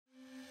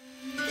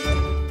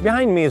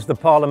Behind me is the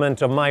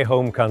parliament of my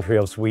home country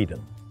of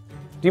Sweden.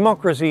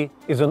 Democracy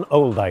is an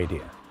old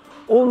idea.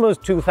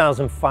 Almost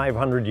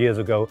 2,500 years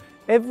ago,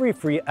 every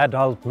free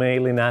adult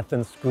male in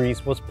Athens,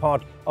 Greece was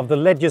part of the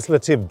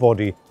legislative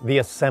body, the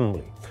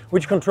Assembly,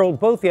 which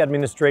controlled both the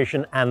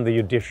administration and the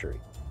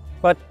judiciary.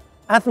 But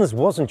Athens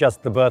wasn't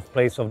just the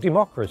birthplace of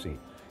democracy,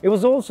 it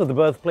was also the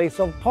birthplace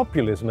of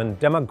populism and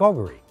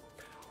demagoguery.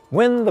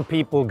 When the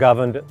people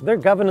governed, their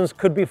governance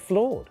could be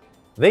flawed.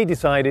 They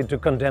decided to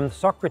condemn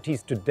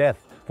Socrates to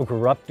death for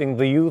corrupting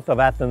the youth of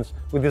Athens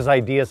with his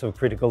ideas of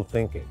critical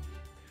thinking.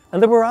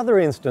 And there were other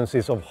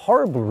instances of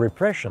horrible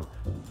repression.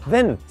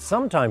 Then,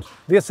 sometimes,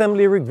 the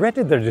assembly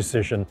regretted their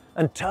decision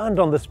and turned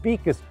on the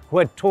speakers who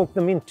had talked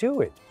them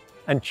into it,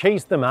 and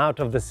chased them out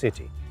of the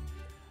city.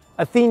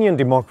 Athenian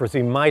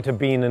democracy might have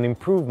been an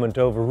improvement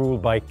over rule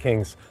by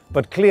kings,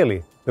 but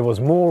clearly there was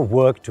more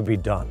work to be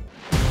done.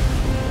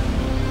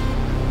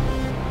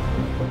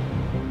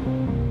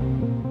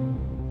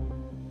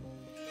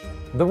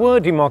 The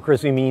word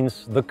democracy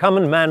means the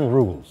common man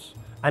rules,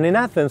 and in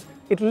Athens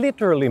it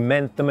literally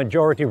meant the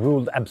majority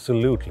ruled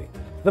absolutely.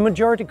 The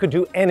majority could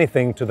do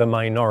anything to the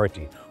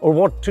minority, or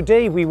what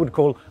today we would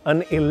call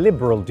an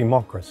illiberal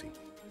democracy.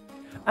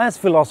 As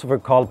philosopher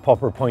Karl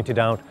Popper pointed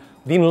out,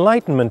 the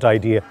Enlightenment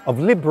idea of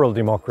liberal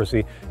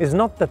democracy is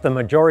not that the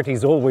majority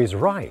is always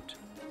right.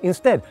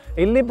 Instead,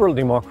 a liberal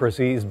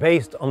democracy is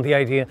based on the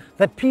idea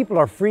that people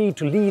are free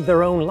to lead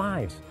their own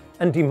lives,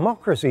 and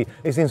democracy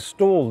is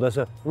installed as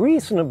a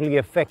reasonably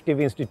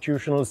effective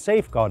institutional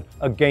safeguard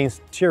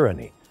against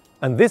tyranny.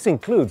 And this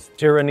includes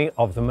tyranny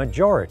of the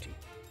majority.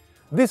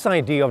 This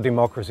idea of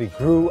democracy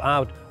grew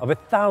out of a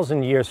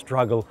 1,000-year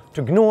struggle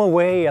to gnaw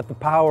away at the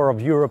power of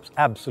Europe's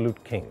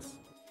absolute kings.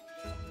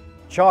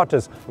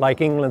 Charters like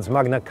England's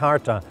Magna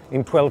Carta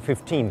in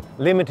 1215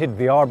 limited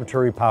the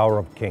arbitrary power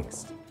of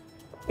kings.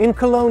 In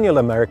colonial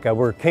America,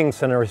 where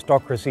kings and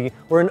aristocracy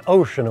were an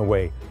ocean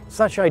away,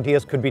 such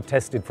ideas could be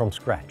tested from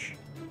scratch.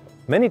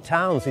 Many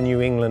towns in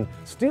New England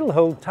still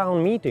hold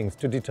town meetings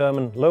to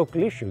determine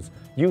local issues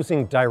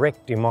using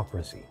direct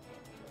democracy.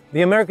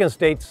 The American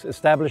states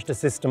established a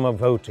system of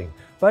voting,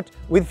 but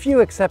with few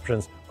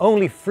exceptions,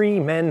 only free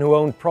men who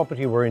owned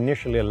property were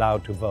initially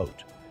allowed to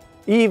vote.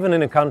 Even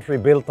in a country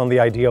built on the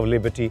idea of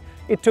liberty,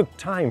 it took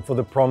time for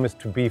the promise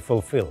to be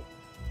fulfilled.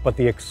 But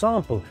the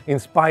example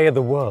inspired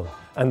the world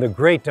and the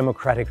great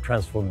democratic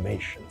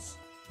transformations.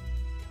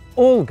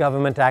 All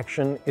government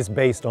action is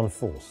based on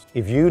force.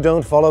 If you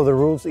don't follow the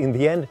rules, in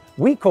the end,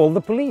 we call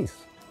the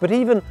police. But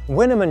even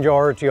when a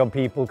majority of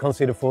people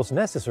consider force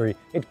necessary,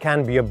 it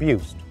can be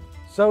abused.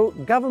 So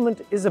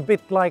government is a bit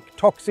like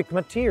toxic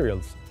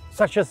materials,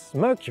 such as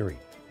mercury.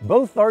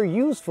 Both are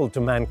useful to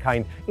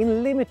mankind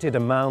in limited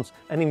amounts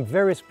and in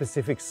very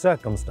specific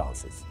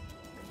circumstances.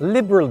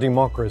 Liberal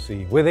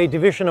democracy, with a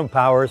division of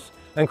powers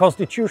and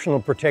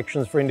constitutional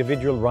protections for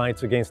individual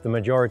rights against the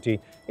majority,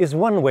 is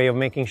one way of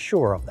making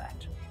sure of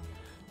that.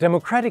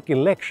 Democratic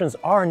elections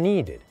are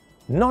needed,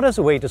 not as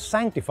a way to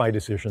sanctify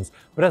decisions,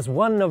 but as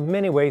one of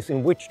many ways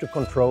in which to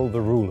control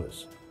the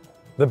rulers.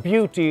 The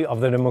beauty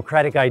of the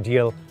democratic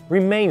ideal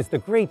remains the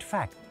great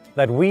fact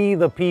that we,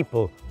 the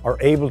people, are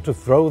able to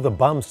throw the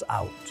bumps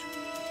out.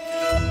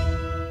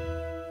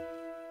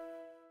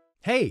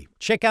 Hey,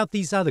 check out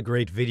these other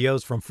great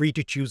videos from Free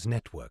to Choose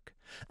Network.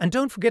 And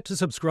don't forget to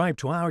subscribe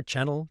to our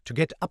channel to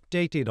get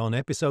updated on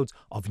episodes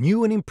of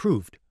New and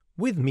Improved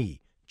with me,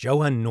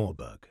 Johan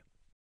Norberg.